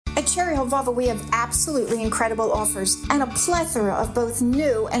Cherry Hill Volvo, we have absolutely incredible offers and a plethora of both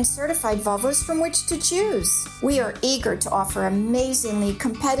new and certified Volvos from which to choose. We are eager to offer amazingly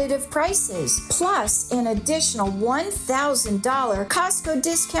competitive prices, plus an additional $1,000 Costco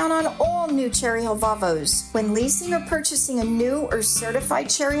discount on all new Cherry Hill Volvos. When leasing or purchasing a new or certified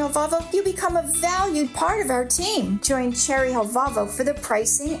Cherry Hill Volvo, you become a valued part of our team. Join Cherry Hill Volvo for the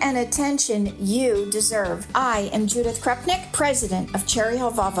pricing and attention you deserve. I am Judith Krupnick, president of Cherry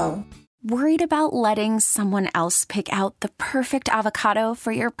Hill Volvo. Worried about letting someone else pick out the perfect avocado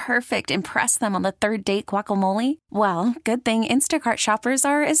for your perfect impress them on the third date guacamole? Well, good thing Instacart shoppers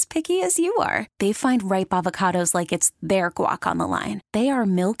are as picky as you are. They find ripe avocados like it's their guac on the line. They are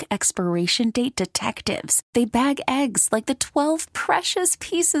milk expiration date detectives. They bag eggs like the 12 precious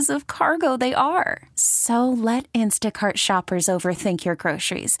pieces of cargo they are. So let Instacart shoppers overthink your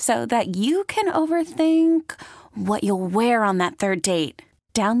groceries so that you can overthink what you'll wear on that third date.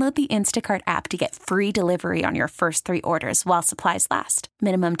 Download the Instacart app to get free delivery on your first 3 orders while supplies last.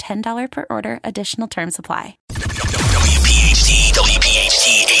 Minimum $10 per order. Additional terms apply. WPHT,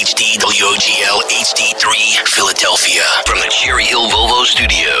 HD, WOGL, HD3, Philadelphia. From the Cherry Hill Volvo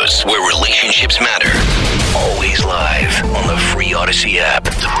Studios, where relationships matter. Always live on the free Odyssey app.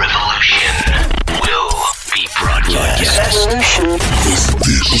 The revolution will be broadcast.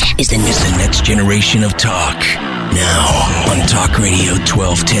 This is the next generation of talk. Now on Talk Radio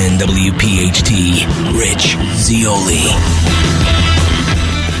 1210 WPHT, Rich Zeoli.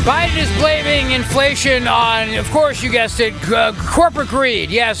 Biden is blaming inflation on, of course, you guessed it, corporate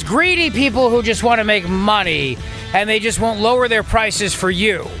greed. Yes, greedy people who just want to make money, and they just won't lower their prices for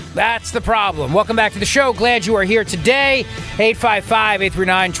you. That's the problem. Welcome back to the show. Glad you are here today.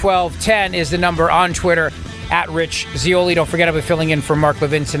 855-839-1210 is the number on Twitter, at Rich Zeoli. Don't forget, I'll be filling in for Mark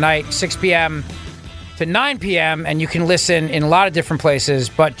Levin tonight, 6 p.m. to 9 p.m., and you can listen in a lot of different places,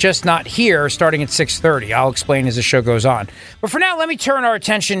 but just not here, starting at 6:30. I'll explain as the show goes on. But for now, let me turn our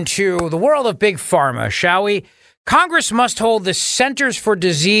attention to the world of Big Pharma, shall we? Congress must hold the Centers for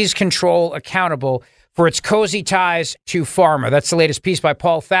Disease Control accountable for its cozy ties to pharma. That's the latest piece by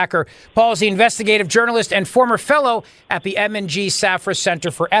Paul Thacker. Paul is the investigative journalist and former fellow at the M&G Safra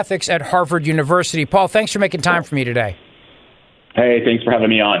Center for Ethics at Harvard University. Paul, thanks for making time for me today. Hey, thanks for having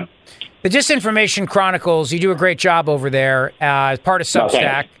me on. The Disinformation Chronicles, you do a great job over there as part of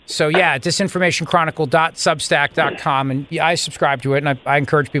Substack. So, yeah, disinformationchronicle.substack.com. And I subscribe to it, and I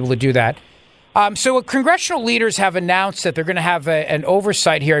encourage people to do that. So congressional leaders have announced that they're going to have an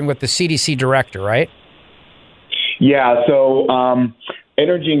oversight hearing with the CDC director, right? Yeah, so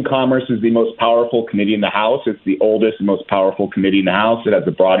Energy and Commerce is the most powerful committee in the House. It's the oldest and most powerful committee in the House. It has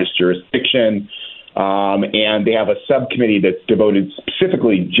the broadest jurisdiction. And they have a subcommittee that's devoted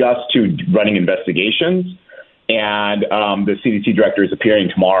specifically just to running investigations. And the CDC director is appearing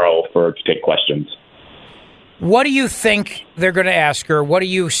tomorrow to take questions. What do you think they're going to ask her? What do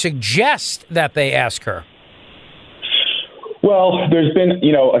you suggest that they ask her? Well, there's been,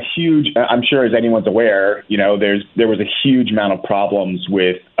 a huge, I'm sure as anyone's aware, there was a huge amount of problems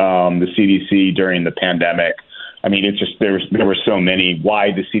with the CDC during the pandemic. I mean, it's just there were so many.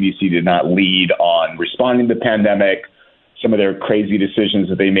 Why the CDC did not lead on responding to the pandemic, some of their crazy decisions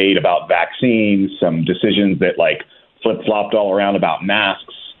that they made about vaccines, some decisions that flip-flopped all around about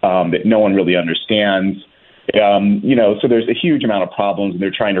masks that no one really understands. So there's a huge amount of problems, and they're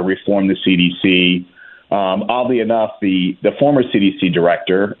trying to reform the CDC. Oddly enough, the former CDC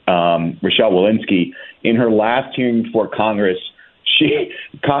director, Rochelle Walensky, in her last hearing before Congress, the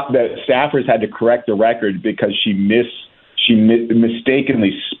staffers had to correct the record because she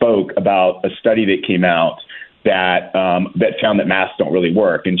mistakenly spoke about a study that came out that found that masks don't really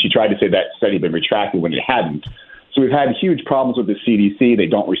work, and she tried to say that study had been retracted when it hadn't. So we've had huge problems with the CDC. They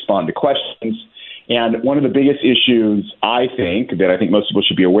don't respond to questions. And one of the biggest issues, I think most people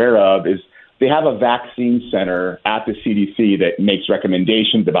should be aware of is they have a vaccine center at the CDC that makes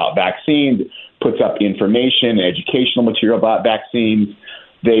recommendations about vaccines, puts up information and educational material about vaccines.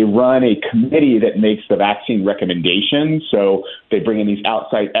 They run a committee that makes the vaccine recommendations. So they bring in these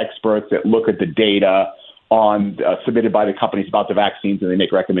outside experts that look at the data submitted by the companies about the vaccines, and they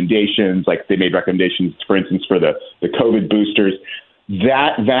make recommendations. Like they made recommendations, for instance, for the COVID boosters.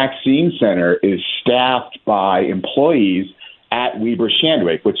 That vaccine center is staffed by employees at Weber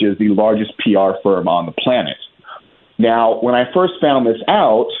Shandwick, which is the largest PR firm on the planet. Now, when I first found this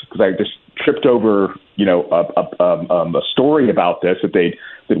out, because I just tripped over, a story about this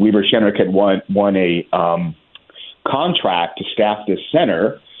that Weber Shandwick had won a contract to staff this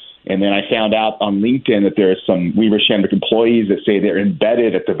center, and then I found out on LinkedIn that there are some Weber Shandwick employees that say they're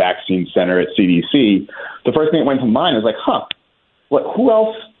embedded at the vaccine center at CDC. The first thing that went to mind was like, who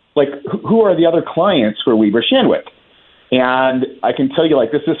else like, who are the other clients for Weber Shandwick? And I can tell you,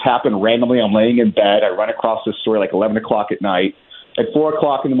 like, this just happened randomly. I'm laying in bed. I run across this story like 11 o'clock at night. At 4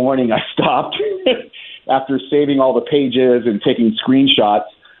 o'clock in the morning, I stopped after saving all the pages and taking screenshots.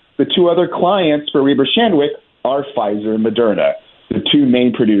 The two other clients for Weber Shandwick are Pfizer and Moderna, the two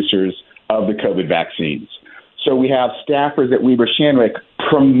main producers of the COVID vaccines. So we have staffers at Weber Shandwick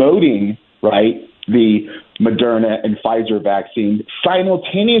promoting, right, the Moderna and Pfizer vaccine,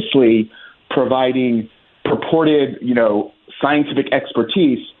 simultaneously providing purported, scientific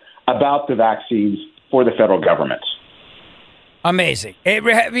expertise about the vaccines for the federal government. Amazing.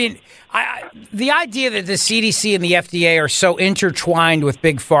 The idea that the CDC and the FDA are so intertwined with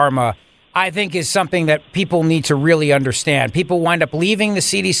Big Pharma, I think, is something that people need to really understand. People wind up leaving the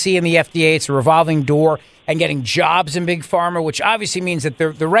CDC and the FDA. It's a revolving door, and getting jobs in Big Pharma, which obviously means that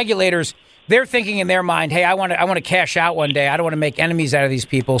the regulators, they're thinking in their mind, hey, I want to cash out one day. I don't want to make enemies out of these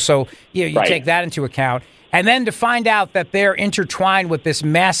people. So you right. Take that into account. And then to find out that they're intertwined with this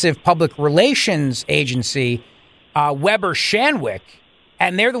massive public relations agency, Weber Shandwick,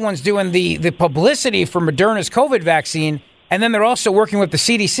 and they're the ones doing the publicity for Moderna's COVID vaccine, and then they're also working with the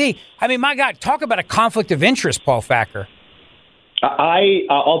CDC. I mean, my God, talk about a conflict of interest, Paul Thacker.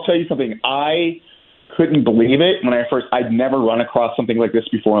 I'll tell you something. I couldn't believe it when I'd never run across something like this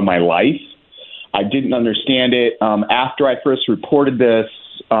before in my life. I didn't understand it. After I first reported this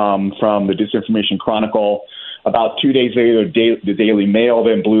from the Disinformation Chronicle, about 2 days later, the Daily Mail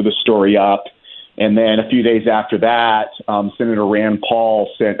then blew the story up. And then a few days after that, Senator Rand Paul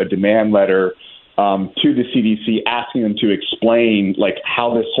sent a demand letter to the CDC asking them to explain, like,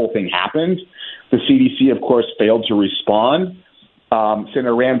 how this whole thing happened. The CDC, of course, failed to respond.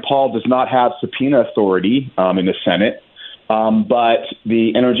 Senator Rand Paul does not have subpoena authority in the Senate, but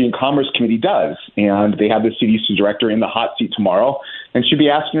the Energy and Commerce Committee does. And they have the CDC director in the hot seat tomorrow and should be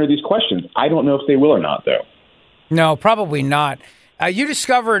asking her these questions. I don't know if they will or not, though. No, probably not. You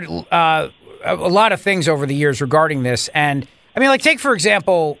discovered a lot of things over the years regarding this. And I mean, like, take, for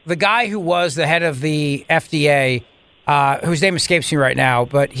example, the guy who was the head of the FDA, whose name escapes me right now,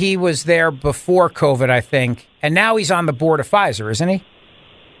 but he was there before COVID, I think. And now he's on the board of Pfizer, isn't he?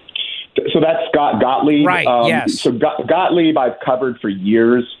 So that's Scott Gottlieb. Right, yes. So Gottlieb I've covered for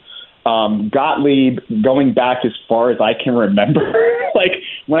years. Gottlieb, going back as far as I can remember, like,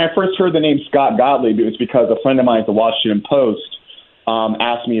 when I first heard the name Scott Gottlieb, it was because a friend of mine at the Washington Post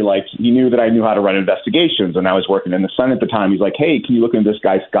asked me, like, he knew that I knew how to run investigations, and I was working in the Senate at the time. He's like, hey, can you look into this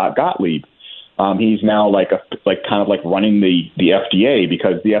guy, Scott Gottlieb? He's now kind of running the FDA,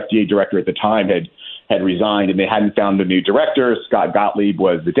 because the FDA director at the time had resigned and they hadn't found a new director. Scott Gottlieb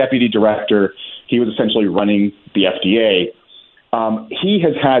was the deputy director. He was essentially running the FDA. He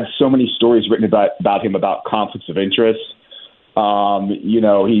has had so many stories written about him about conflicts of interest. He's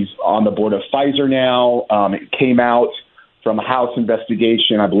on the board of Pfizer now. It came out from a House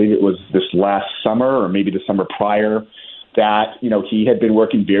investigation, I believe it was this last summer or maybe the summer prior, that, he had been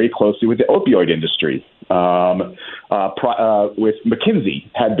working very closely with the opioid industry. With McKinsey,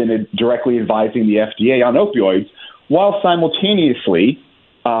 had been directly advising the FDA on opioids while simultaneously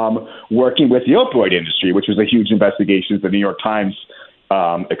working with the opioid industry, which was a huge investigation the New York Times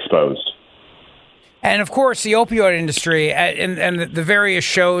exposed. And, of course, the opioid industry and the various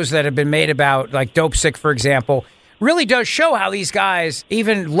shows that have been made about, like Dope Sick, for example, really does show how these guys,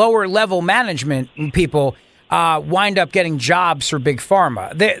 even lower-level management people, wind up getting jobs for Big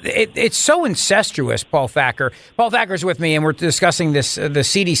Pharma. It's so incestuous, Paul Thacker. Paul Thacker's with me, and we're discussing this. The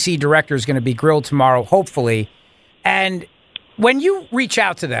CDC director is going to be grilled tomorrow, hopefully. And when you reach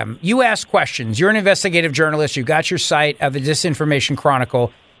out to them, you ask questions. You're an investigative journalist. You got your site of the Disinformation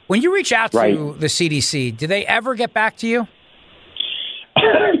Chronicle. When you reach out to the CDC, do they ever get back to you?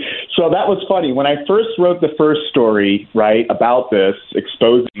 So that was funny. When I first wrote the first story, about this,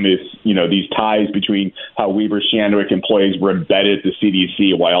 exposing this, these ties between how Weber Shandwick employees were embedded at the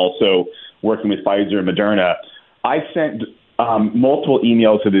CDC while also working with Pfizer and Moderna, I sent multiple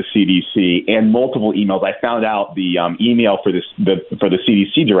emails to the CDC and multiple emails. I found out the email for the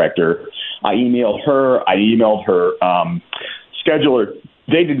CDC director. I emailed her. Scheduler.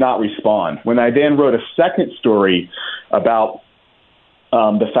 They did not respond. When I then wrote a second story about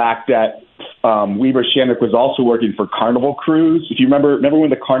the fact that Weber Shandwick was also working for Carnival Cruise. If you remember when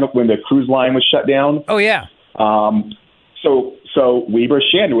the cruise line was shut down. Oh yeah. So Weber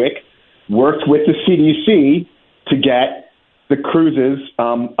Shandwick worked with the CDC to get the cruises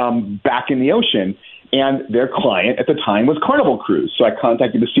back in the ocean, and their client at the time was Carnival Cruise. So I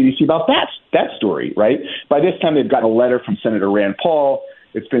contacted the CDC about that story. Right. By this time, they've gotten a letter from Senator Rand Paul.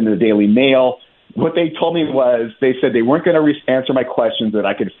 It's been in the Daily Mail. what they told me was they said they weren't going to answer my questions, that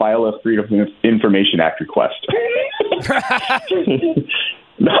I could file a Freedom of Information Act request.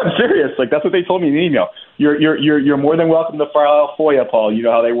 No, I'm serious. Like, that's what they told me in the email. You're more than welcome to file FOIA, Paul. You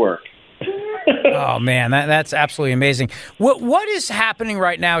know how they work. Oh man, that's absolutely amazing. What is happening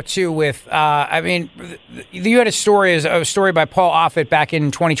right now too with? I mean, you had a story by Paul Offit back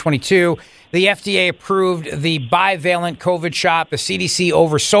in 2022. The FDA approved the bivalent COVID shot. The CDC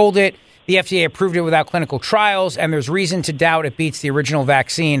oversold it. The FDA approved it without clinical trials, and there's reason to doubt it beats the original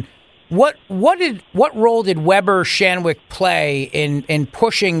vaccine. What role did Weber Shandwick play in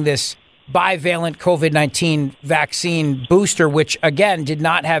pushing this bivalent COVID-19 vaccine booster, which again did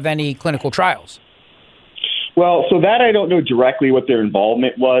not have any clinical trials? Well, so that I don't know directly what their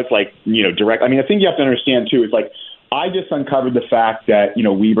involvement was, direct. I mean, the thing you have to understand too is I just uncovered the fact that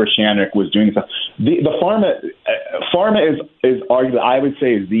Weber Shandwick was doing stuff. The pharma is arguably, I would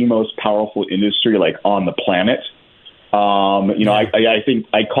say, is the most powerful industry on the planet. I think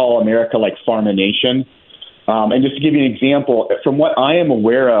I call America Pharma Nation. And just to give you an example, from what I am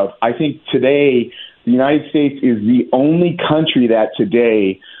aware of, I think today the United States is the only country that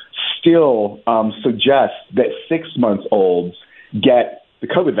today still suggests that 6-month-olds get the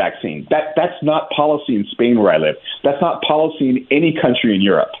COVID vaccine. That's not policy in Spain where I live. That's not policy in any country in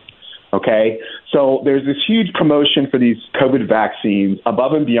Europe. Okay? So there's this huge promotion for these COVID vaccines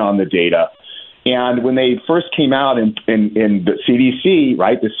above and beyond the data. And when they first came out in the CDC,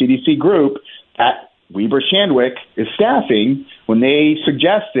 right, the CDC group that Weber Shandwick is staffing, when they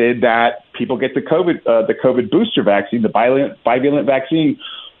suggested that people get the COVID booster vaccine, the bivalent vaccine,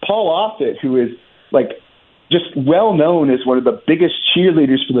 Paul Offit, who is just well known as one of the biggest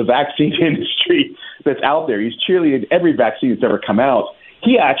cheerleaders for the vaccine industry that's out there. He's cheerleaded every vaccine that's ever come out.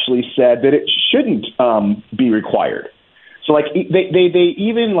 He actually said that it shouldn't be required. So they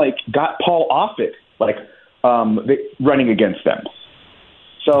even got Paul Offit running against them.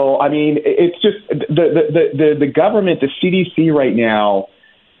 So I mean, it's just the government, the CDC right now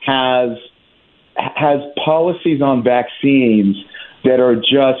has policies on vaccines that are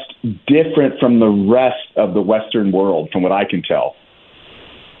just different from the rest of the Western world, from what I can tell.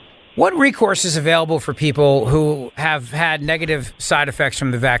 What recourse is available for people who have had negative side effects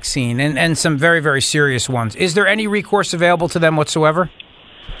from the vaccine and some very, very serious ones? Is there any recourse available to them whatsoever?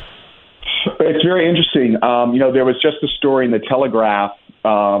 It's very interesting. There was just a story in the Telegraph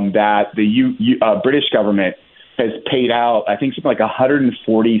that the British government has paid out, I think, something like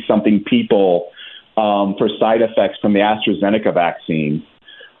 140-something people for side effects from the AstraZeneca vaccine.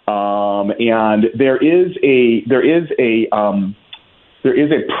 And there is a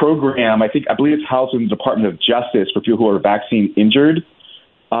program, I believe it's housed in the Department of Justice for people who are vaccine injured.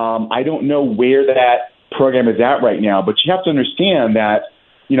 I don't know where that program is at right now, but you have to understand that,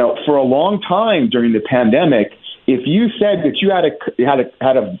 for a long time during the pandemic, if you said that you had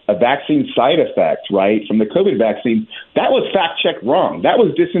a vaccine side effect, right, from the COVID vaccine, that was fact-checked wrong. That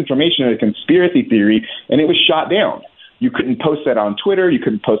was disinformation and a conspiracy theory, and it was shot down. You couldn't post that on Twitter. You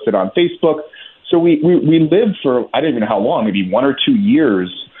couldn't post it on Facebook. So we lived for, I don't even know how long, maybe 1 or 2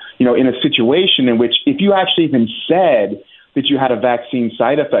 years, in a situation in which if you actually even said that you had a vaccine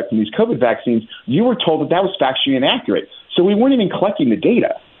side effect from these COVID vaccines, you were told that was factually inaccurate. So we weren't even collecting the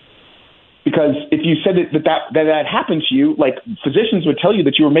data. Because if you said that happened to you, physicians would tell you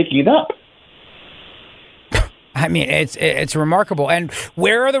that you were making it up. I mean, it's remarkable. And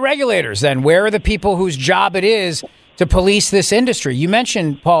where are the regulators then? Where are the people whose job it is to police this industry? You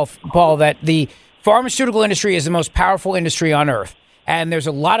mentioned, Paul, that the pharmaceutical industry is the most powerful industry on earth. And there's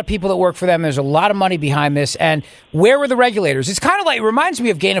a lot of people that work for them. There's a lot of money behind this. And where were the regulators? It's kind of it reminds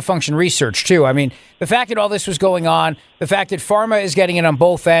me of gain-of-function research, too. I mean, the fact that all this was going on, the fact that pharma is getting it on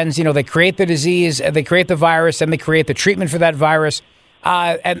both ends, they create the disease, they create the virus, and they create the treatment for that virus.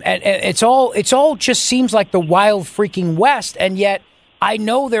 And it's all just seems like the wild freaking West. And yet I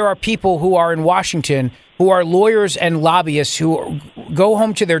know there are people who are in Washington who are lawyers and lobbyists who go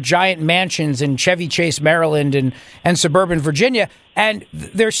home to their giant mansions in Chevy Chase, Maryland and suburban Virginia. And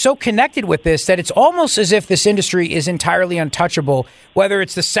they're so connected with this that it's almost as if this industry is entirely untouchable, whether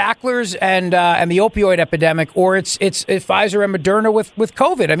it's the Sacklers and the opioid epidemic or it's Pfizer and Moderna with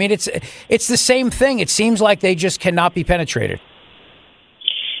COVID. I mean, it's the same thing. It seems like they just cannot be penetrated.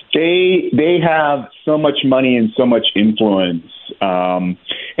 They have so much money and so much influence, and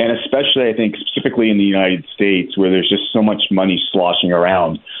especially, I think, specifically in the United States, where there's just so much money sloshing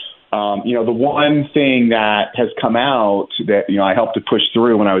around. The one thing that has come out that, I helped to push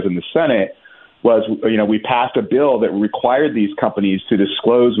through when I was in the Senate was, we passed a bill that required these companies to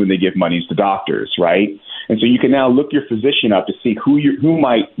disclose when they give monies to doctors, right? And so you can now look your physician up to see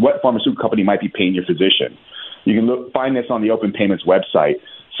what pharmaceutical company might be paying your physician. You can find this on the Open Payments website.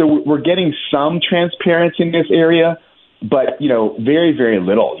 So we're getting some transparency in this area, but, very, very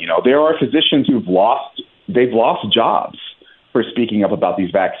little. There are physicians who've lost jobs for speaking up about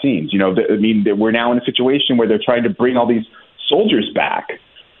these vaccines. We're now in a situation where they're trying to bring all these soldiers back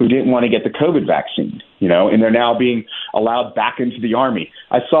who didn't want to get the COVID vaccine, and they're now being allowed back into the Army.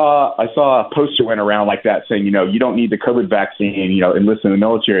 I saw a poster went around like that saying, you don't need the COVID vaccine, enlist in the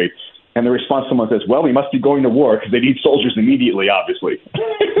military. And the response, someone says, well, we must be going to war because they need soldiers immediately, obviously.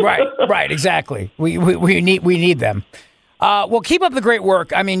 Right, exactly. We need them. Well, keep up the great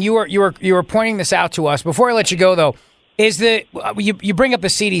work. I mean, you were pointing this out to us. Before I let you go, though, is that you bring up the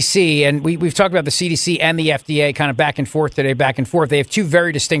CDC, and we've talked about the CDC and the FDA kind of back and forth today, back and forth. They have two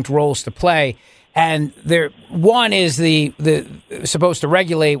very distinct roles to play, and one is the supposed to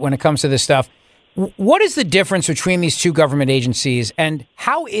regulate when it comes to this stuff. What is the difference between these two government agencies, and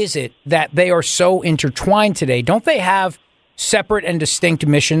how is it that they are so intertwined today? Don't they have separate and distinct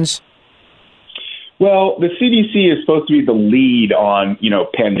missions? Well, the CDC is supposed to be the lead on,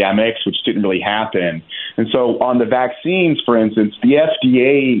 pandemics, which didn't really happen. And so on the vaccines, for instance, the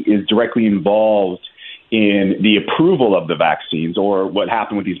FDA is directly involved in the approval of the vaccines, or what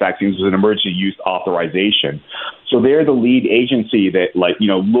happened with these vaccines was an emergency use authorization. So they're the lead agency that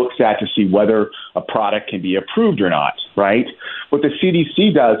looks at to see whether a product can be approved or not, right? What the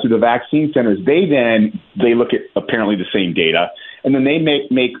CDC does through the vaccine centers, they look at apparently the same data, and then they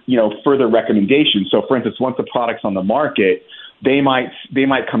make further recommendations. So for instance, once the product's on the market, they might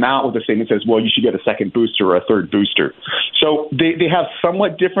come out with a statement that says, well, you should get a second booster or a third booster. So they have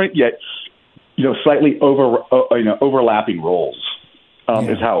somewhat different yet slightly overlapping roles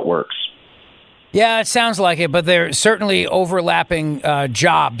is how it works. Yeah, it sounds like it, but there are certainly overlapping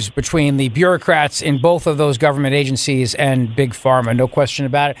jobs between the bureaucrats in both of those government agencies and Big Pharma, no question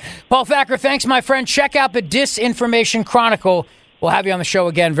about it. Paul Thacker, thanks, my friend. Check out the Disinformation Chronicle. We'll have you on the show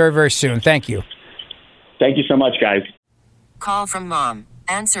again very, very soon. Thank you. Thank you so much, guys. Call from mom.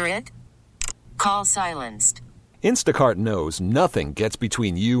 Answer it. Call silenced. Instacart knows nothing gets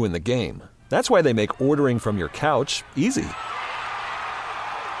between you and the game. That's why they make ordering from your couch easy.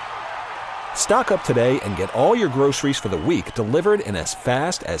 Stock up today and get all your groceries for the week delivered in as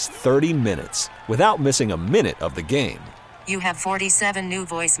fast as 30 minutes without missing a minute of the game. You have 47 new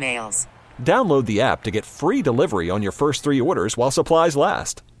voicemails. Download the app to get free delivery on your first 3 orders while supplies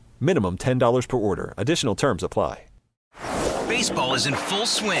last. Minimum $10 per order. Additional terms apply. Baseball is in full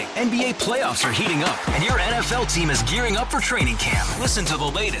swing. NBA playoffs are heating up, and your NFL team is gearing up for training camp. Listen to the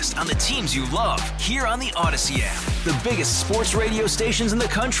latest on the teams you love here on the Odyssey app. The biggest sports radio stations in the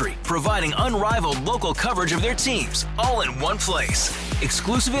country, providing unrivaled local coverage of their teams, all in one place.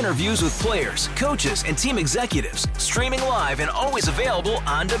 Exclusive interviews with players, coaches, and team executives, streaming live and always available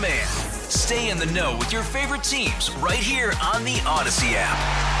on demand. Stay in the know with your favorite teams right here on the Odyssey app.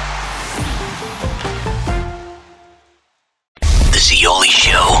 The Zeoli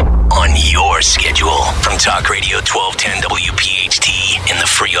Show on your schedule from Talk Radio 1210 WPHT in the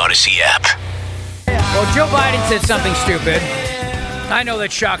free Odyssey app. Well, Joe Biden said something stupid. I know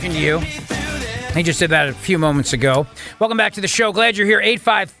that's shocking to you. He just did that a few moments ago. Welcome back to the show. Glad you're here.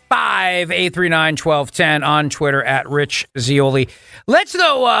 855-839-1210 on Twitter at Rich Zeoli. Let's,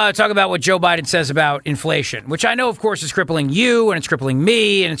 though, talk about what Joe Biden says about inflation, which I know, of course, is crippling you and it's crippling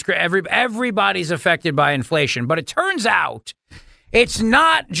me and it's everybody's affected by inflation. But it turns out it's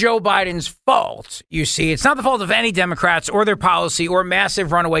not Joe Biden's fault, you see. It's not the fault of any Democrats or their policy or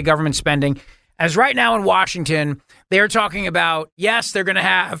massive runaway government spending. As right now in Washington, they're talking about, yes, they're going to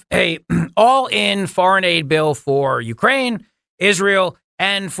have a all-in foreign aid bill for Ukraine, Israel,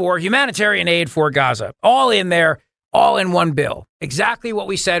 and for humanitarian aid for Gaza. All in there, all in one bill. Exactly what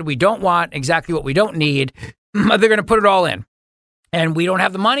we said we don't want, exactly what we don't need. They're going to put it all in. And we don't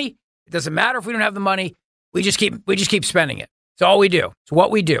have the money. It doesn't matter if we don't have the money. We just keep spending it. It's all we do. It's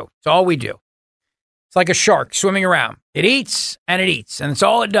what we do. It's all we do. It's like a shark swimming around. It eats, and it's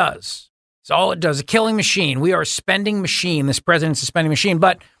all it does. It's all it does. A killing machine. We are a spending machine. This president's a spending machine.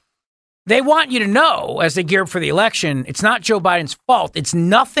 But they want you to know, as they gear up for the election, it's not Joe Biden's fault. It's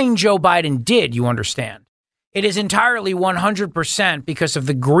nothing Joe Biden did, you understand. It is entirely 100% because of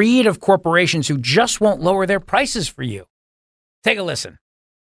the greed of corporations who just won't lower their prices for you. Take a listen.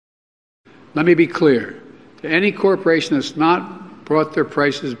 Let me be clear. To any corporation that's not brought their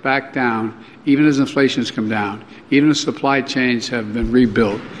prices back down, even as inflation has come down, even as supply chains have been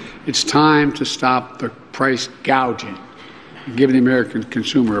rebuilt, it's time to stop the price gouging and give the American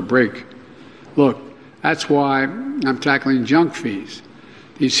consumer a break. Look, that's why I'm tackling junk fees.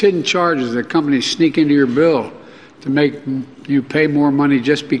 These hidden charges that companies sneak into your bill to make you pay more money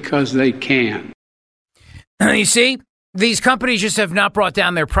just because they can. You see, these companies just have not brought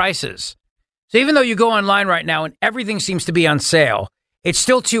down their prices. So even though you go online right now and everything seems to be on sale, it's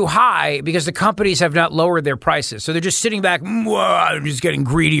still too high because the companies have not lowered their prices. So they're just sitting back, I'm just getting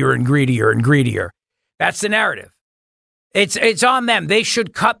greedier and greedier and greedier. That's the narrative. It's on them. They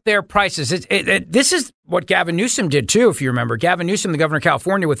should cut their prices. This is what Gavin Newsom did, too, if you remember. Gavin Newsom, the governor of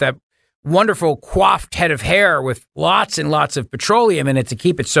California, with that wonderful coiffed head of hair with lots and lots of petroleum in it to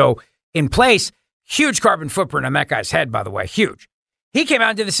keep it so in place. Huge carbon footprint on that guy's head, by the way. Huge. He came out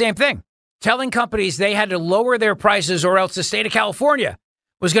and did the same thing, telling companies they had to lower their prices or else the state of California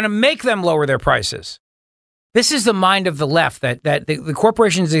was going to make them lower their prices. This is the mind of the left, that the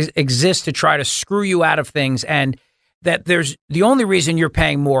corporations exist to try to screw you out of things, and that there's the only reason you're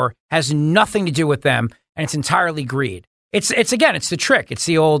paying more has nothing to do with them, and it's entirely greed. It's the trick. It's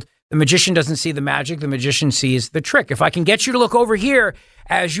the old, the magician doesn't see the magic, the magician sees the trick. If I can get you to look over here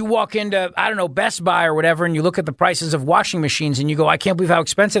as you walk into, I don't know, Best Buy or whatever, and you look at the prices of washing machines and you go, I can't believe how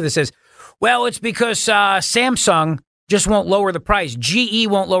expensive this is. Well, it's because Samsung just won't lower the price. GE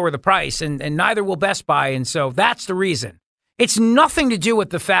won't lower the price, and neither will Best Buy. And so that's the reason. It's nothing to do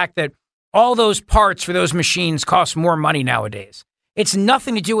with the fact that all those parts for those machines cost more money nowadays. It's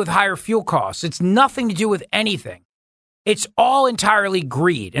nothing to do with higher fuel costs. It's nothing to do with anything. It's all entirely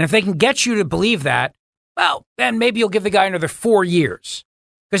greed. And if they can get you to believe that, well, then maybe you'll give the guy another 4 years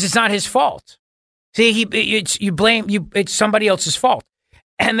because it's not his fault. See, it's somebody else's fault.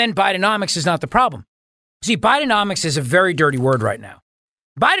 And then Bidenomics is not the problem. See, Bidenomics is a very dirty word right now.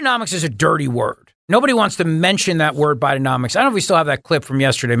 Bidenomics is a dirty word. Nobody wants to mention that word, Bidenomics. I don't know if we still have that clip from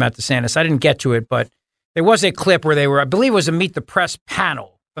yesterday, Matt DeSantis. I didn't get to it, but there was a clip where they were, I believe it was a Meet the Press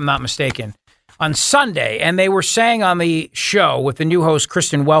panel, if I'm not mistaken, on Sunday. And they were saying on the show with the new host,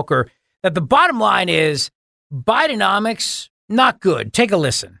 Kristen Welker, that the bottom line is Bidenomics, not good. Take a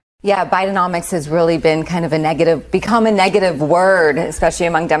listen. Yeah, Bidenomics has really been kind of become a negative word, especially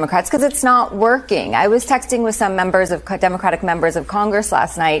among Democrats, because it's not working. I was texting with some Democratic members of Congress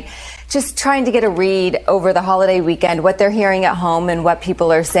last night, just trying to get a read over the holiday weekend, what they're hearing at home and what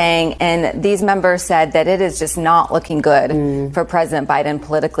people are saying. And these members said that it is just not looking good for President Biden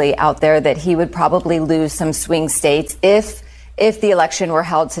politically out there, that he would probably lose some swing states if the election were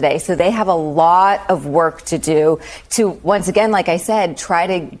held today. So they have a lot of work to do to, once again, like I said, try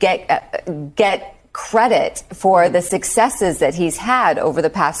to get credit for the successes that he's had over the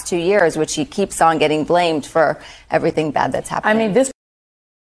past 2 years, which he keeps on getting blamed for everything bad that's happening. You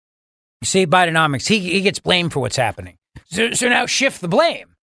see, Bidenomics, he gets blamed for what's happening. So now shift the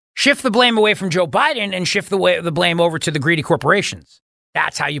blame. Shift the blame away from Joe Biden and shift the blame over to the greedy corporations.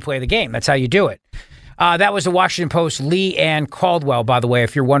 That's how you play the game. That's how you do it. That was the Washington Post, Lee Ann Caldwell, by the way,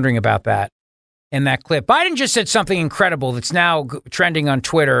 if you're wondering about that in that clip. Biden just said something incredible that's now trending on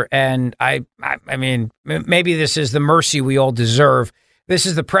Twitter. And I mean, maybe this is the mercy we all deserve. This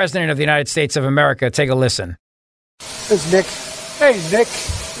is the President of the United States of America. Take a listen. This is Nick. Hey, Nick.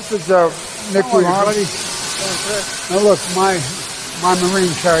 This is Nick. How are you, buddy? Now, look, my Marine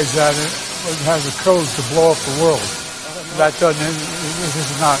carries that. It has a code to blow up the world. That doesn't, this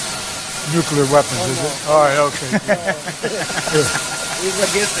is not nuclear weapons, is it? All right, okay. He's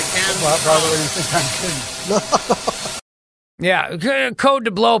against the cannons. Well, by the way, you think I'm kidding? Yeah, code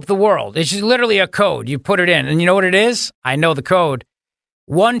to blow up the world. It's just literally a code. You put it in, and you know what it is? I know the code.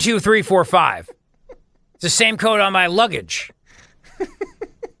 1, 2, 3, 4, 5. It's the same code on my luggage.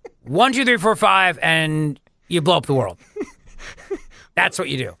 1, 2, 3, 4, 5, and you blow up the world. That's what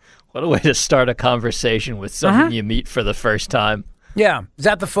you do. What a way to start a conversation with someone you meet for the first time. Yeah. Is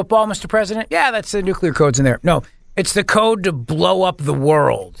that the football, Mr. President? Yeah, that's the nuclear codes in there. No, it's the code to blow up the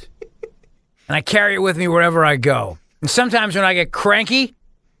world. And I carry it with me wherever I go. And sometimes when I get cranky,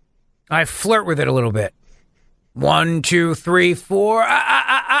 I flirt with it a little bit. 1, 2, 3, 4.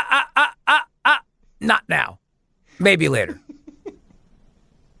 Not now. Maybe later.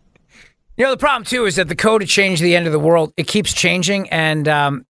 You know, the problem, too, is that the code to change the end of the world, it keeps changing. And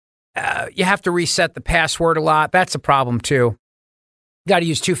you have to reset the password a lot. That's a problem, too. You got to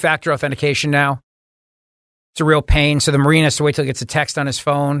use two-factor authentication now. It's a real pain. So the Marine has to wait till he gets a text on his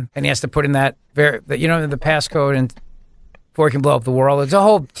phone, and he has to put in the passcode and before he can blow up the world. It's a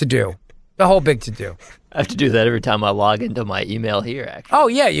whole to-do. The whole big to-do. I have to do that every time I log into my email here, actually. Oh,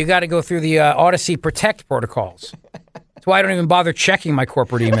 yeah. You got to go through the Odyssey Protect protocols. That's why I don't even bother checking my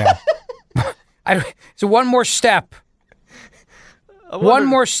corporate email. So one more step. One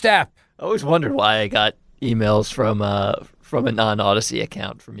more step. I always wondered why I got emails from from a non-Odyssey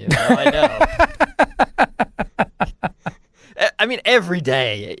account from you. I know. I mean, every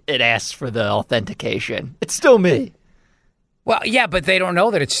day it asks for the authentication. It's still me. Well, yeah, but they don't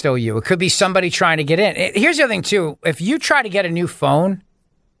know that it's still you. It could be somebody trying to get in. Here's the other thing, too. If you try to get a new phone,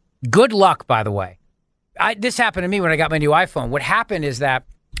 good luck, by the way. This happened to me when I got my new iPhone. What happened is that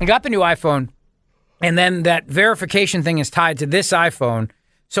I got the new iPhone, and then that verification thing is tied to this iPhone.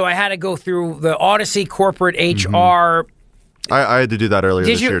 So I had to go through the Odyssey corporate HR. I had to do that earlier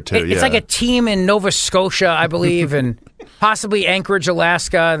this year, too. It's like a team in Nova Scotia, I believe, and possibly Anchorage,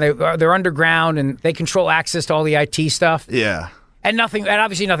 Alaska. They're underground, and they control access to all the IT stuff. Yeah. And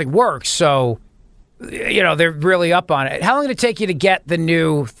obviously nothing works, so, they're really up on it. How long did it take you to get the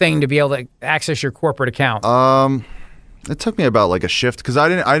new thing to be able to access your corporate account? It took me about like a shift, because I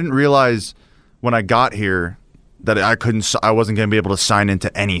didn't realize when I got here that I wasn't going to be able to sign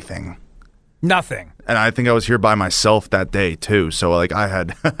into anything. Nothing. And I think I was here by myself that day too. So like I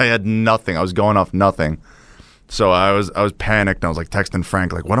had nothing. I was going off nothing. So I was panicked. And I was like texting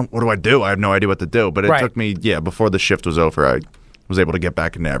Frank, like, what do I do? I have no idea what to do. But it took me, before the shift was over, I was able to get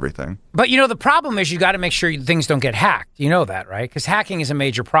back into everything. But the problem is you got to make sure things don't get hacked. You know that, right? Because hacking is a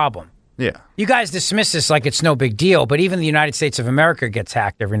major problem. Yeah. You guys dismiss this like it's no big deal, but even the United States of America gets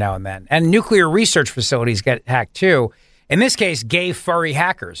hacked every now and then. And nuclear research facilities get hacked too. In this case, gay furry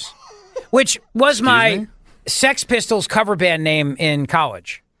hackers, which was my Sex Pistols cover band name in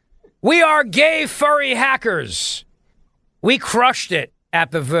college. We are gay furry hackers. We crushed it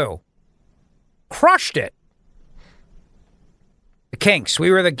at the VU. Crushed it. The Kinks. We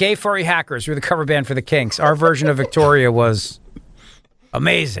were the gay furry hackers. We were the cover band for the Kinks. Our version of Victoria was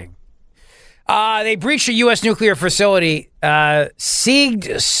amazing. They breached a U.S. nuclear facility.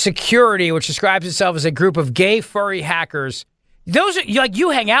 Sieged Security, which describes itself as a group of gay furry hackers. Those are,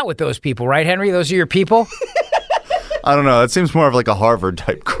 you hang out with those people, right, Henry? Those are your people? I don't know. That seems more of like a Harvard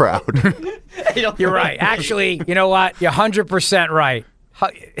type crowd. You're right. Actually, you know what? You're 100% right.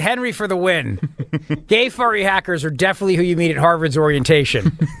 Henry for the win. Gay furry hackers are definitely who you meet at Harvard's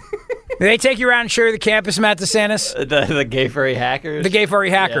orientation. Do they take you around and show you the campus, Matt DeSantis? The gay furry hackers? The gay furry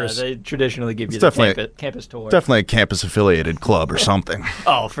hackers. Yeah, they traditionally give you the campus tour. Definitely a campus-affiliated club or something.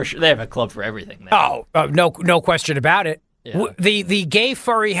 Oh, for sure. They have a club for everything now. No question about it. Yeah. The gay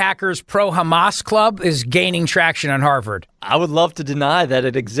furry hackers pro-Hamas club is gaining traction on Harvard. I would love to deny that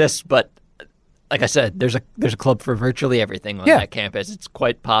it exists, but like I said, there's a club for virtually everything on that campus. It's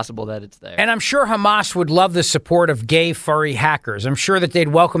quite possible that it's there. And I'm sure Hamas would love the support of gay furry hackers. I'm sure that they'd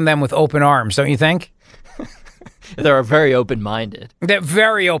welcome them with open arms, don't you think? They're very open-minded. They're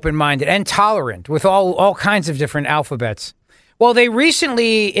very open-minded and tolerant with all kinds of different alphabets. Well, they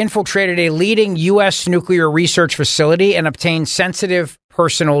recently infiltrated a leading U.S. nuclear research facility and obtained sensitive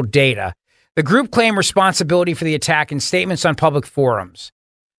personal data. The group claimed responsibility for the attack in statements on public forums.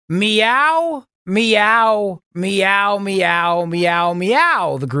 Meow, meow, meow, meow, meow,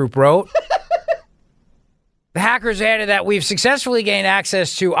 meow, the group wrote. The hackers added that we've successfully gained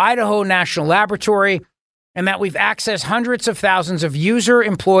access to Idaho National Laboratory and that we've accessed hundreds of thousands of user,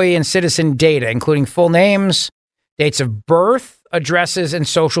 employee, and citizen data, including full names, dates of birth, addresses, and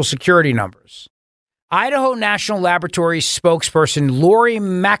social security numbers. Idaho National Laboratory spokesperson Lori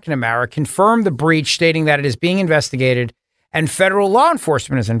McNamara confirmed the breach, stating that it is being investigated and federal law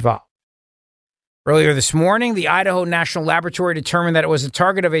enforcement is involved. Earlier this morning, the Idaho National Laboratory determined that it was the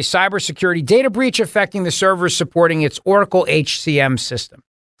target of a cybersecurity data breach affecting the servers supporting its Oracle HCM system.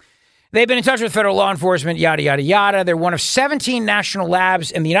 They've been in touch with federal law enforcement, yada, yada, yada. They're one of 17 national labs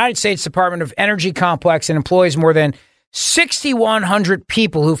in the United States Department of Energy complex and employs more than 6,100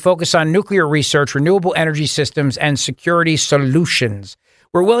 people who focus on nuclear research, renewable energy systems, and security solutions.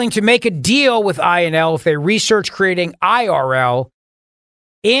 We're willing to make a deal with INL if they research creating IRL,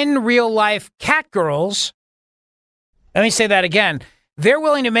 in real-life catgirls. Let me say that again. They're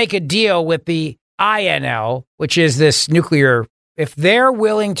willing to make a deal with the INL, which is this nuclear, if they're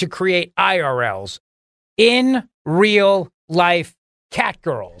willing to create IRLs, in real-life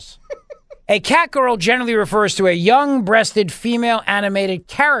catgirls. A catgirl generally refers to a young-breasted female animated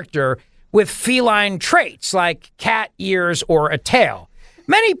character with feline traits like cat ears or a tail.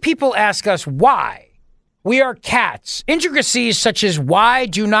 Many people ask us why. We are cats. Intricacies such as why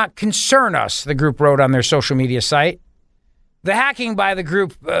do not concern us, the group wrote on their social media site. The hacking by the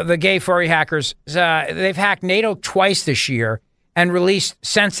group, the gay furry hackers, they've hacked NATO twice this year and released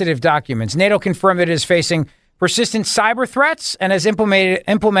sensitive documents. NATO confirmed that it is facing persistent cyber threats and has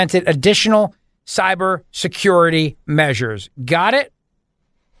implemented additional cyber security measures. Got it?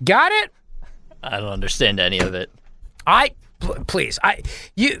 Got it? I don't understand any of it.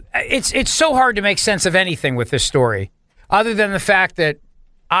 It's so hard to make sense of anything with this story. other than the fact that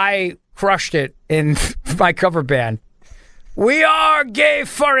I crushed it in my cover band. We are gay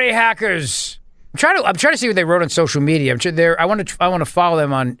furry hackers. I'm trying to see what they wrote on social media. I want to follow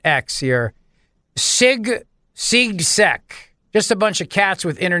them on X here. Seg, just a bunch of cats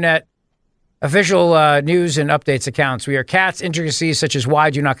with internet official news and updates accounts. We are cats. Intricacies such as why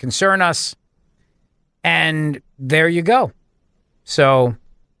do not concern us. And there you go. So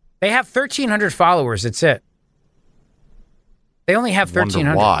they have 1,300 followers. That's it. They only have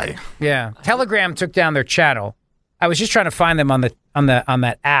 1,300. Why? Yeah. Telegram took down their channel. I was just trying to find them on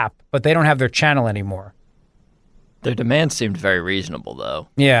that app, but they don't have their channel anymore. Their demands seemed very reasonable, though.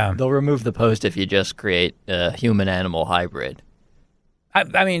 Yeah. They'll remove the post if you just create a human-animal hybrid.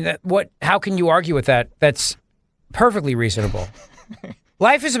 I mean, how can you argue with that? That's perfectly reasonable.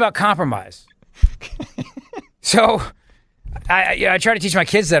 Life is about compromise. So I try to teach my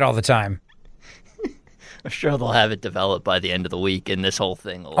kids that all the time. I'm sure they'll have it developed by the end of the week, and this whole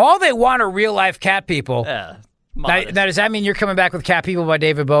thing will... All they want are real-life cat people. Yeah. Now, does that mean you're coming back with Cat People by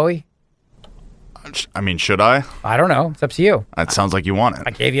David Bowie? I mean, should I? I don't know. It's up to you. That sounds like you want it.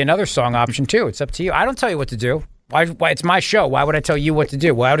 I gave you another song option, too. It's up to you. I don't tell you what to do. Why? It's my show. Why would I tell you what to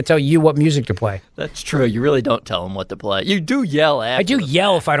do? Why would I tell you what music to play? That's true. You really don't tell them what to play. You do yell after. I do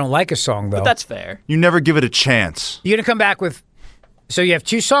yell if I don't like a song, though. But that's fair. You never give it a chance. You're going to come back with... So you have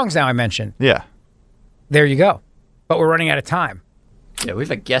 2 songs now I mentioned. Yeah. There you go. But we're running out of time. Yeah, we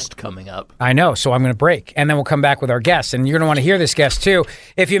have a guest coming up. I know, so I'm going to break, and then we'll come back with our guest. And you're going to want to hear this guest, too.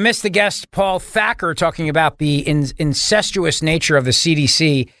 If you missed the guest, Paul Thacker, talking about the incestuous nature of the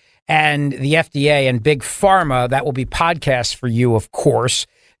CDC and the FDA and Big Pharma, that will be podcasts for you, of course.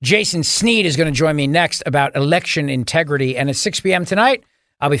 Jason Sneed is going to join me next about election integrity. And at 6 p.m. tonight,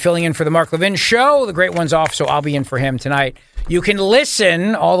 I'll be filling in for the Mark Levin Show. The Great One's off, so I'll be in for him tonight. You can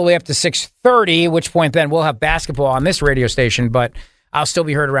listen all the way up to 6:30, at which point then we'll have basketball on this radio station, but I'll still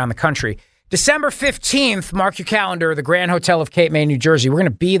be heard around the country. December 15th, mark your calendar, the Grand Hotel of Cape May, New Jersey. We're going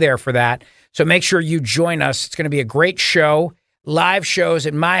to be there for that, so make sure you join us. It's going to be a great show, live shows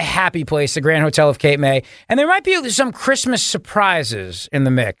at my happy place, the Grand Hotel of Cape May, and there might be some Christmas surprises in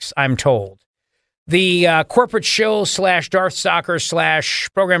the mix, I'm told. The corporate shill / Darth Stalker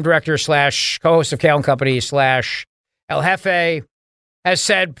 / program director / co-host of Kale and Company / El Jefe has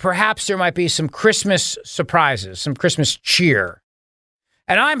said perhaps there might be some Christmas surprises, some Christmas cheer.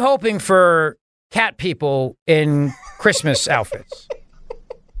 And I'm hoping for cat people in Christmas outfits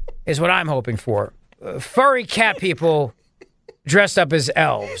is what I'm hoping for. Furry cat people dressed up as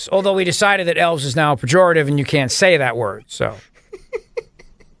elves, although we decided that elves is now a pejorative and you can't say that word, so...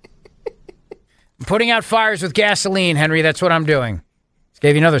 I'm putting out fires with gasoline, Henry. That's what I'm doing. Just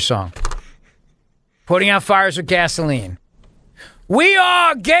gave you another song. Putting out fires with gasoline. We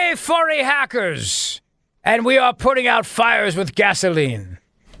are gay furry hackers, and we are putting out fires with gasoline.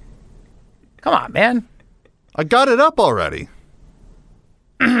 Come on, man. I got it up already.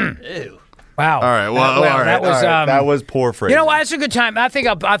 Ew. Wow. All right. Well, all right. That was poor phrasing. You know what? It's a good time. I'll take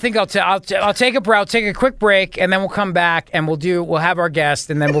I'll take a quick break, and then we'll come back and we'll have our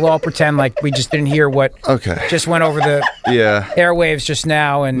guest, and then we'll all pretend like we just didn't hear what just went over the airwaves just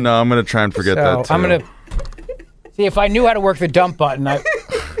now. And no, I'm gonna try and forget that too. I'm gonna see if I knew how to work the dump button.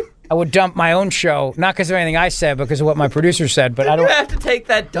 I would dump my own show, not because of anything I said, but because of what my producer said. But I don't You have to take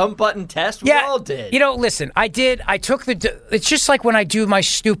that dump button test. We all did. You know, listen, I did. I took it's just like when I do my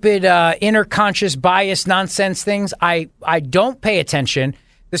stupid inner conscious bias nonsense things. I don't pay attention.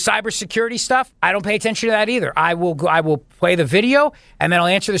 The cybersecurity stuff, I don't pay attention to that either. I will play the video, and then I'll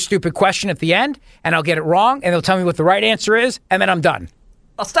answer the stupid question at the end, and I'll get it wrong, and they'll tell me what the right answer is, and then I'm done.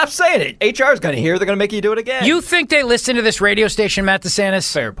 I'll stop saying it. HR is going to hear. They're going to make you do it again. You think they listen to this radio station, Matt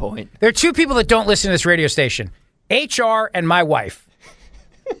DeSantis? Fair point. There are 2 people that don't listen to this radio station. HR and my wife.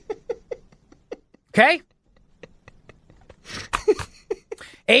 Okay?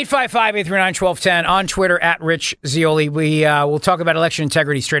 855-839-1210 on Twitter at Rich Zeoli. We'll talk about election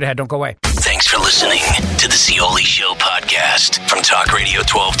integrity straight ahead. Don't go away. Thanks for listening to the Zeoli Show podcast from Talk Radio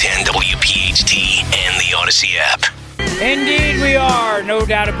 1210 WPHT and the Odyssey app. Indeed we are. No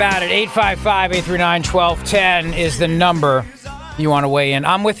doubt about it. 855-839-1210 is the number you want to weigh in.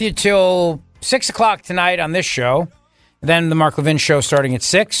 I'm with you till 6 o'clock tonight on this show. Then the Mark Levin Show starting at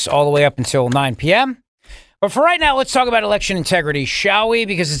 6 all the way up until 9 p.m. But for right now, let's talk about election integrity, shall we?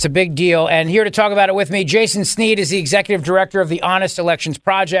 Because it's a big deal. And here to talk about it with me, Jason Sneed is the executive director of the Honest Elections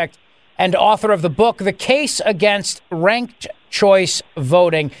Project and author of the book, The Case Against Ranked Choice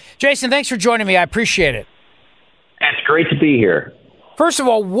Voting. Jason, thanks for joining me. I appreciate it. It's great to be here. First of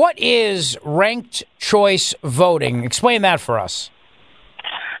all, what is ranked choice voting? Explain that for us.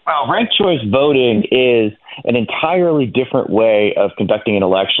 Well, ranked choice voting is an entirely different way of conducting an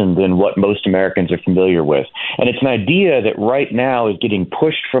election than what most Americans are familiar with. And it's an idea that right now is getting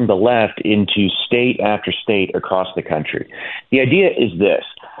pushed from the left into state after state across the country. The idea is this.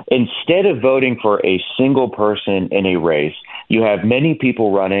 Instead of voting for a single person in a race, you have many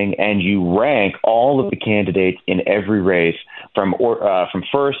people running and you rank all of the candidates in every race from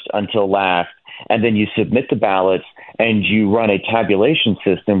first until last. And then you submit the ballots and you run a tabulation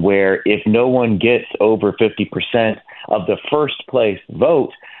system where if no one gets over 50% of the first place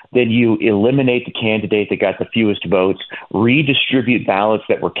vote, then you eliminate the candidate that got the fewest votes, redistribute ballots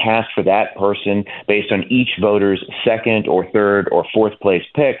that were cast for that person based on each voter's second or third or fourth place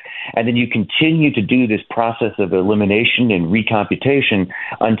pick. And then you continue to do this process of elimination and recomputation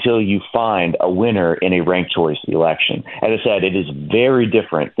until you find a winner in a ranked choice election. As I said, it is very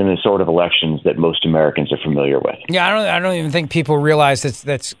different than the sort of elections that most Americans are familiar with. Yeah, I don't even think people realize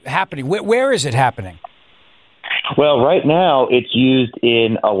that's happening. Where is it happening? Well, right now it's used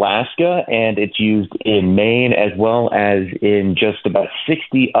in Alaska and it's used in Maine as well as in just about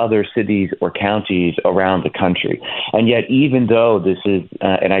 60 other cities or counties around the country. And yet, even though this is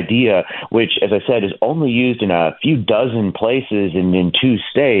an idea which, as I said, is only used in a few dozen places and in 2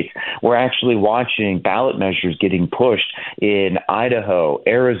 states, we're actually watching ballot measures getting pushed in Idaho,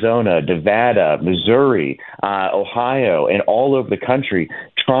 Arizona, Nevada, Missouri, Ohio, and all over the country,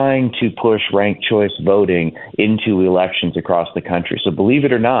 trying to push ranked choice voting into elections across the country. So believe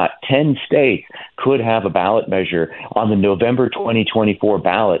it or not, 10 states could have a ballot measure on the November 2024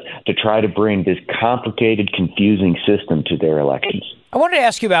 ballot to try to bring this complicated, confusing system to their elections. I wanted to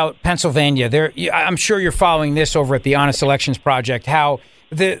ask you about Pennsylvania. I'm sure you're following this over at the Honest Elections Project, how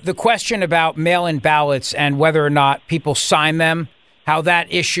the question about mail-in ballots and whether or not people sign them, how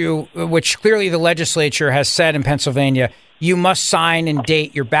that issue, which clearly the legislature has said in Pennsylvania, you must sign and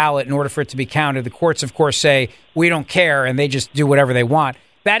date your ballot in order for it to be counted. The courts, of course, say we don't care, and they just do whatever they want.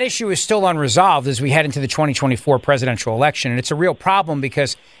 That issue is still unresolved as we head into the 2024 presidential election. And it's a real problem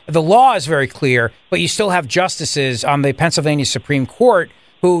because the law is very clear, but you still have justices on the Pennsylvania Supreme Court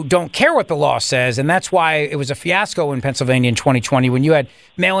who don't care what the law says. And that's why it was a fiasco in Pennsylvania in 2020 when you had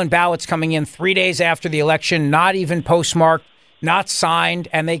mail-in ballots coming in 3 days after the election, not even postmarked, not signed,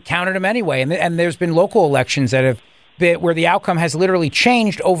 and they counted them anyway. And there's been local elections that have where the outcome has literally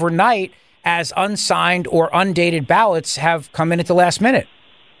changed overnight as unsigned or undated ballots have come in at the last minute.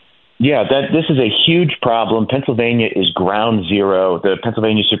 Yeah, this is a huge problem. Pennsylvania is ground zero. The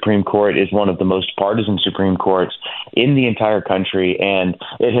Pennsylvania Supreme Court is one of the most partisan Supreme Courts in the entire country, and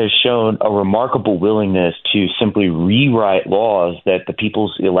it has shown a remarkable willingness to simply rewrite laws that the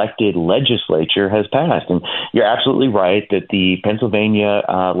people's elected legislature has passed. And you're absolutely right that the Pennsylvania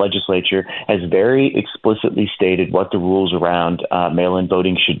legislature has very explicitly stated what the rules around mail-in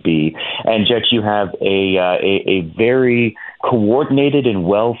voting should be. And yet you have a very coordinated and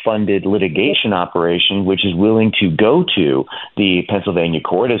well-funded litigation operation, which is willing to go to the Pennsylvania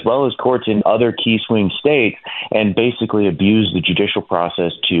court, as well as courts in other key swing states, and basically abuse the judicial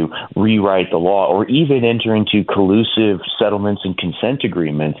process to rewrite the law, or even enter into collusive settlements and consent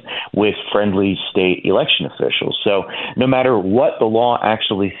agreements with friendly state election officials. So no matter what the law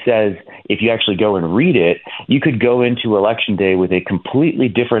actually says, if you actually go and read it, you could go into Election Day with a completely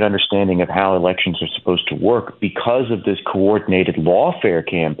different understanding of how elections are supposed to work because of this coordinated lawfare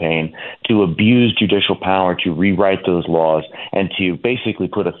campaign to abuse judicial power to rewrite those laws and to basically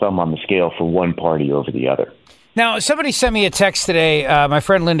put a thumb on the scale for one party over the other. Now, somebody sent me a text today, my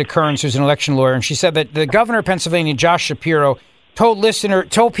friend Linda Kearns, who's an election lawyer, and she said that the governor of Pennsylvania, Josh Shapiro,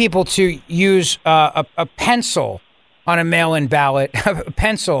 told people to use a pencil on a mail-in ballot, a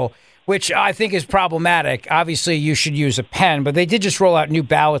pencil, which I think is problematic. Obviously, you should use a pen, but they did just roll out new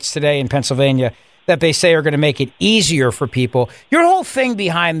ballots today in Pennsylvania that they say are going to make it easier for people. Your whole thing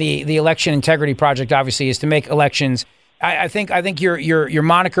behind the Election Integrity Project, obviously, is to make elections. I think your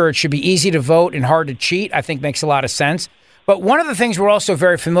moniker, it should be easy to vote and hard to cheat, I think makes a lot of sense. But one of the things we're also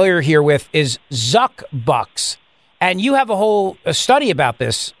very familiar here with is Zuck Bucks. And you have a study about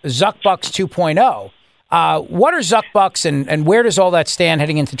this, Zuck Bucks 2.0. What are Zuck Bucks and where does all that stand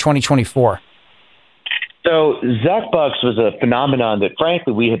heading into 2024? So Zuck Bucks was a phenomenon that,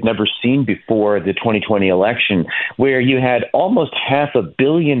 frankly, we had never seen before the 2020 election, where you had almost $500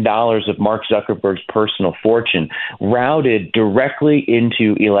 million of Mark Zuckerberg's personal fortune routed directly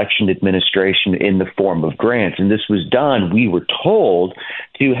into election administration in the form of grants. And this was done, we were told,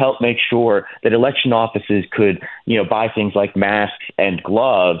 to help make sure that election offices could, buy things like masks and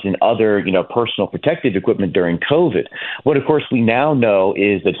gloves and other, personal protective equipment during COVID. What, of course, we now know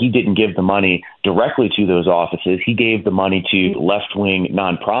is that he didn't give the money directly to those offices. He gave the money to left-wing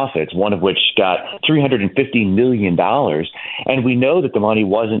nonprofits, one of which got $350 million. And we know that the money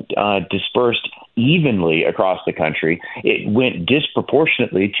wasn't dispersed evenly across the country. It went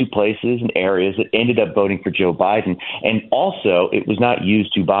disproportionately to places and areas that ended up voting for Joe Biden. And also, it was not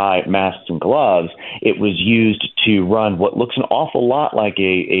used to buy masks and gloves. It was used to run what looks an awful lot like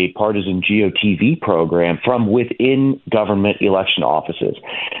a partisan GOTV program from within government election offices.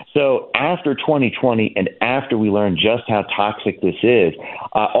 So after 2020 and after we learned just how toxic this is,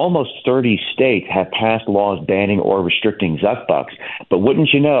 almost 30 states have passed laws banning or restricting Zuck bucks. But wouldn't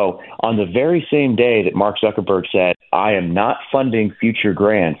you know, on the very same day that Mark Zuckerberg said, I am not funding future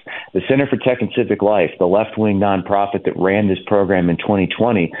grants, the Center for Tech and Civic Life, the left-wing nonprofit that ran this program in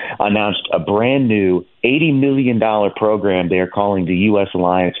 2020, announced a brand new $80 million program they are calling the U.S.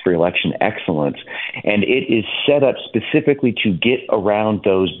 Alliance for Election Excellence. And it is set up specifically to get around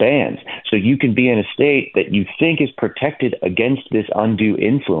those bans. So you can be in a state that you think is protected against this undue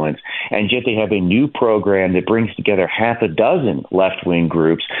influence, and yet they have a new program that brings together half a dozen left-wing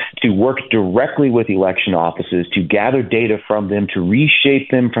groups to work directly with election offices to gather data from them, to reshape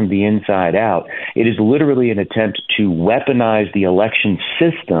them from the inside out. It is literally an attempt to weaponize the election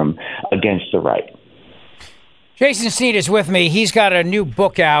system against the right. Jason Sneed is with me. He's got a new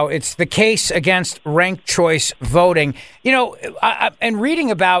book out. It's The Case Against Ranked Choice Voting. And reading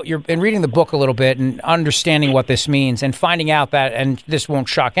the book a little bit and understanding what this means and finding out that, and this won't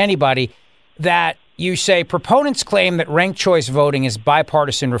shock anybody, that you say proponents claim that ranked choice voting is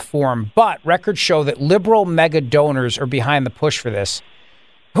bipartisan reform, but records show that liberal mega donors are behind the push for this.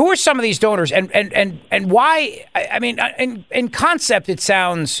 Who are some of these donors, and why? I mean, in concept, it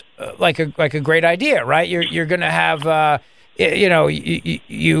sounds like a great idea, right? You're going to have,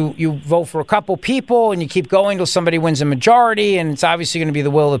 you vote for a couple people, and you keep going till somebody wins a majority, and it's obviously going to be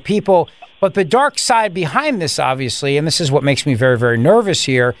the will of the people. But the dark side behind this, obviously, and this is what makes me very, very nervous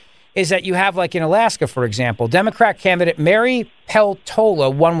here, is that you have, like in Alaska, for example, Democrat candidate Mary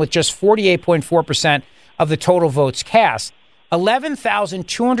Peltola won with just 48.4% of the total votes cast.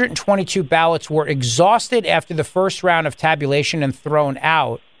 11,222 ballots were exhausted after the first round of tabulation and thrown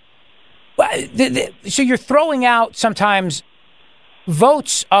out. So you're throwing out sometimes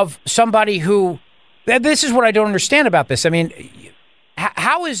votes of somebody who, this is what I don't understand about this. I mean,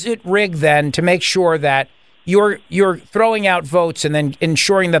 how is it rigged then to make sure that you're throwing out votes and then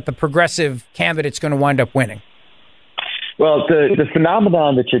ensuring that the progressive candidate's going to wind up winning? Well, the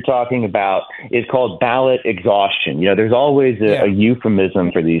phenomenon that you're talking about is called ballot exhaustion. There's always a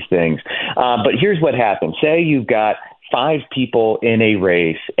euphemism for these things. But here's what happens. Say you've got 5 people in a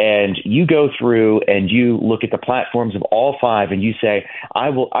race, and you go through and you look at the platforms of all 5, and you say,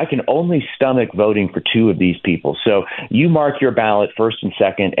 I can only stomach voting for 2 of these people. So you mark your ballot first and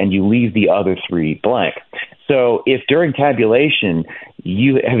second, and you leave the other 3 blank. So if during tabulation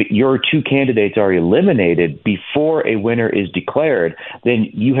your 2 candidates are eliminated before a winner is declared, then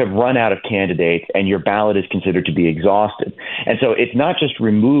you have run out of candidates and your ballot is considered to be exhausted. And so it's not just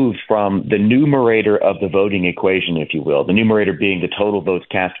removed from the numerator of the voting equation, if you will, the numerator being the total votes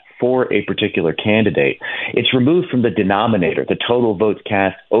cast for a particular candidate. It's removed from the denominator, the total votes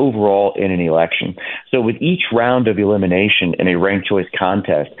cast overall in an election. So with each round of elimination in a ranked choice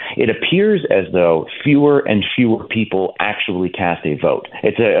contest, it appears as though fewer and fewer people actually cast a vote.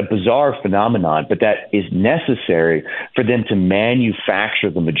 It's a bizarre phenomenon, but that is necessary for them to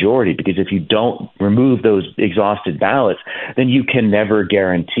manufacture the majority, because if you don't remove those exhausted ballots, then you can never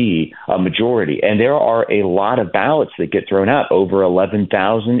guarantee a majority. And there are a lot of ballots that get thrown out, over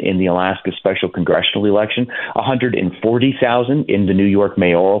 11,000 in the Alaska special congressional election, 140,000 in the New York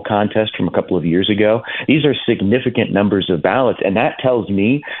mayoral contest from a couple of years ago. These are significant numbers of ballots, and that tells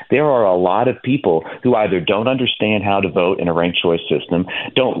me there are a lot of people who either don't understand how to vote in a ranked choice system,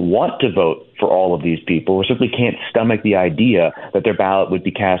 don't want to vote for all of these people, or simply can't stomach the idea that their ballot would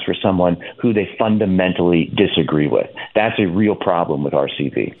be cast for someone who they fundamentally disagree with. That's a real problem with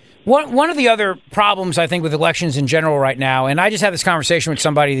RCV. One of the other problems, I think, with elections in general right now, and I just had this conversation with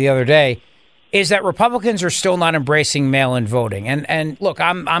somebody the other day, is that Republicans are still not embracing mail-in voting. And look,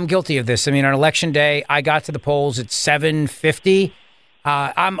 I'm guilty of this. I mean, on election day, I got to the polls at 7:50.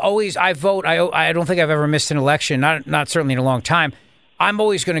 I vote. I don't think I've ever missed an election, not certainly in a long time. I'm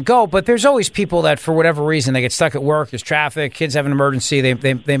always going to go, but there's always people that, for whatever reason, they get stuck at work, there's traffic, kids have an emergency,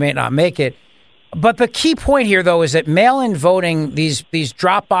 they may not make it. But the key point here, though, is that mail-in voting, these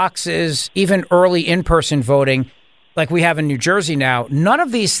drop boxes, even early in-person voting, like we have in New Jersey now, none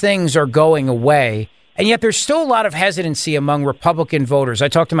of these things are going away. And yet there's still a lot of hesitancy among Republican voters. I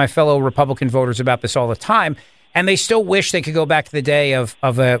talk to my fellow Republican voters about this all the time, and they still wish they could go back to the day of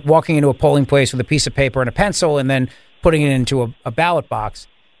walking into a polling place with a piece of paper and a pencil and then putting it into a ballot box.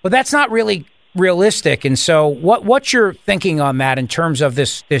 But that's not really realistic. And so what's your thinking on that in terms of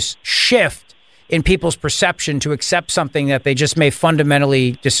this shift in people's perception to accept something that they just may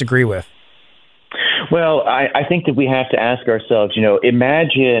fundamentally disagree with? Well, I think that we have to ask ourselves,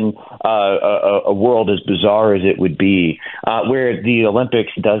 imagine a world as bizarre as it would be where the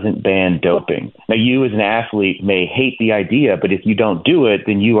Olympics doesn't ban doping. Now, you as an athlete may hate the idea, but if you don't do it,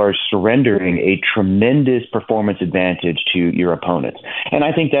 then you are surrendering a tremendous performance advantage to your opponents. And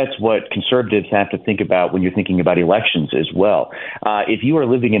I think that's what conservatives have to think about when you're thinking about elections as well. If you are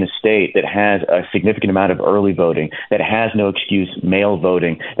living in a state that has a significant amount of early voting, that has no excuse mail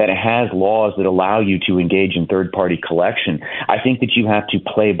voting, that has laws that allow you to engage in third-party collection, I think that you have to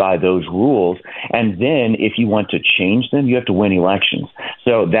play by those rules. And then if you want to change them, you have to win elections.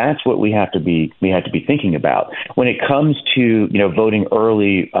 So that's what we have to be thinking about. When it comes to, voting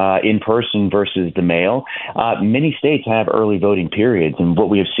early in person versus the mail, many states have early voting periods. And what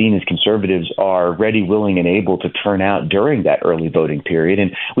we have seen is conservatives are ready, willing, and able to turn out during that early voting period.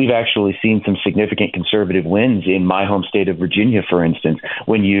 And we've actually seen some significant conservative wins in my home state of Virginia, for instance,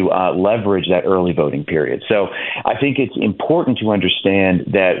 when you leverage that early voting period. So I think it's important to understand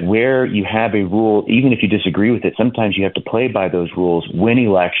that where you have a rule, even if you disagree with it, sometimes you have to play by those rules, win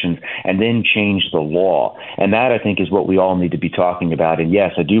elections, and then change the law. And that, I think, is what we all need to be talking about. And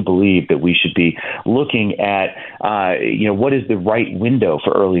yes, I do believe that we should be looking at, what is the right window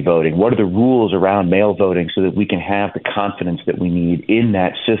for early voting? What are the rules around mail voting so that we can have the confidence that we need in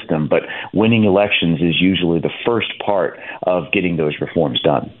that system? But winning elections is usually the first part of getting those reforms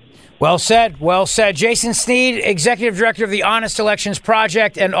done. Well said. Well said. Jason Sneed, Executive Director of the Honest Elections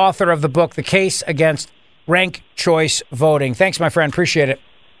Project and author of the book, The Case Against Ranked Choice Voting. Thanks, my friend. Appreciate it.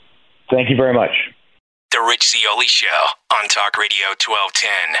 Thank you very much. The Rich Zeoli Show on Talk Radio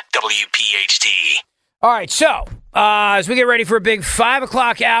 1210 WPHT. All right, so as we get ready for a big 5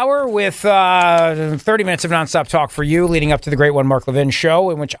 o'clock hour with 30 minutes of nonstop talk for you leading up to the Great One Mark Levin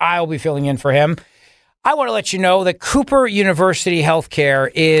show, in which I'll be filling in for him, I want to let you know that Cooper University Healthcare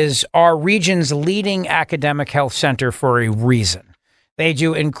is our region's leading academic health center for a reason. They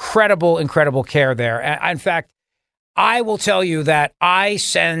do incredible, incredible care there. In fact, I will tell you that our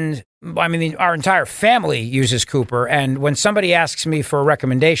entire family uses Cooper. And when somebody asks me for a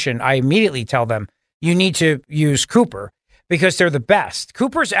recommendation, I immediately tell them, you need to use Cooper because they're the best.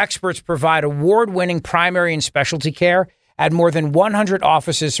 Cooper's experts provide award-winning primary and specialty care at more than 100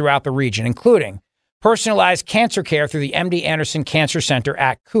 offices throughout the region, including personalized cancer care through the MD Anderson Cancer Center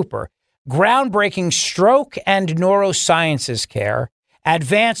at Cooper, groundbreaking stroke and neurosciences care,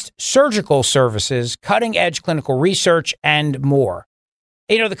 advanced surgical services, cutting-edge clinical research, and more.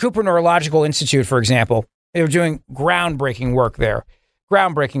 The Cooper Neurological Institute, for example, they were doing groundbreaking work there,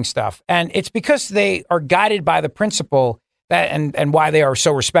 groundbreaking stuff. And it's because they are guided by the principle that, and why they are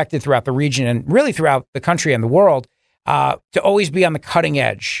so respected throughout the region and really throughout the country and the world, to always be on the cutting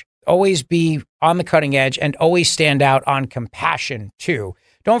edge. Always be on the cutting edge and always stand out on compassion, too.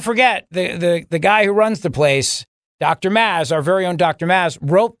 Don't forget, the guy who runs the place, Dr. Maz, our very own Dr. Maz,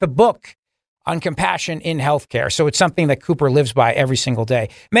 wrote the book on compassion in healthcare. So it's something that Cooper lives by every single day.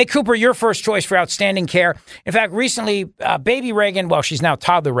 Make Cooper your first choice for outstanding care. In fact, recently, baby Reagan, well, she's now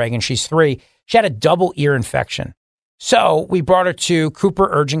toddler Reagan, she's 3, she had a double ear infection. So we brought her to Cooper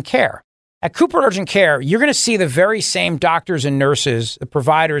Urgent Care. At Cooper Urgent Care, you're going to see the very same doctors and nurses, the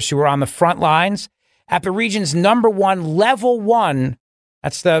providers who are on the front lines at the region's #1 level 1,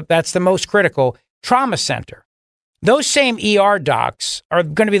 that's the most critical, trauma center. Those same ER docs are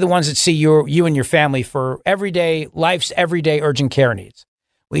going to be the ones that see you and your family for life's everyday urgent care needs.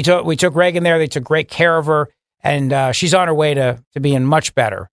 We took Reagan there. They took great care of her, and she's on her way to being much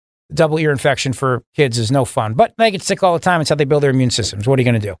better. Double ear infection for kids is no fun, but they get sick all the time. It's how they build their immune systems. What are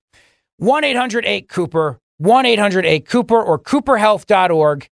you going to do? 1-800-8-COOPER, 1-800-8-COOPER, or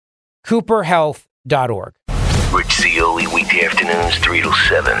cooperhealth.org, cooperhealth.org. Rich Zeoli, weekday afternoons 3 to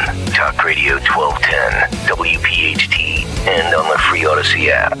 7. Talk Radio 1210, WPHT, and on the free Odyssey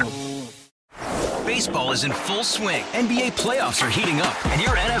app. Baseball is in full swing. NBA playoffs are heating up, and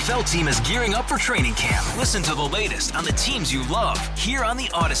your NFL team is gearing up for training camp. Listen to the latest on the teams you love here on the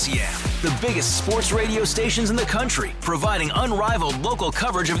Odyssey app. The biggest sports radio stations in the country, providing unrivaled local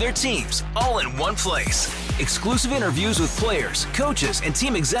coverage of their teams, all in one place. Exclusive interviews with players, coaches, and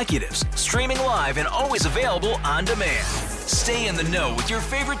team executives, streaming live and always available on demand. Stay in the know with your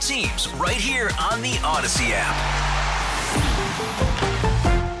favorite teams right here on the Odyssey app.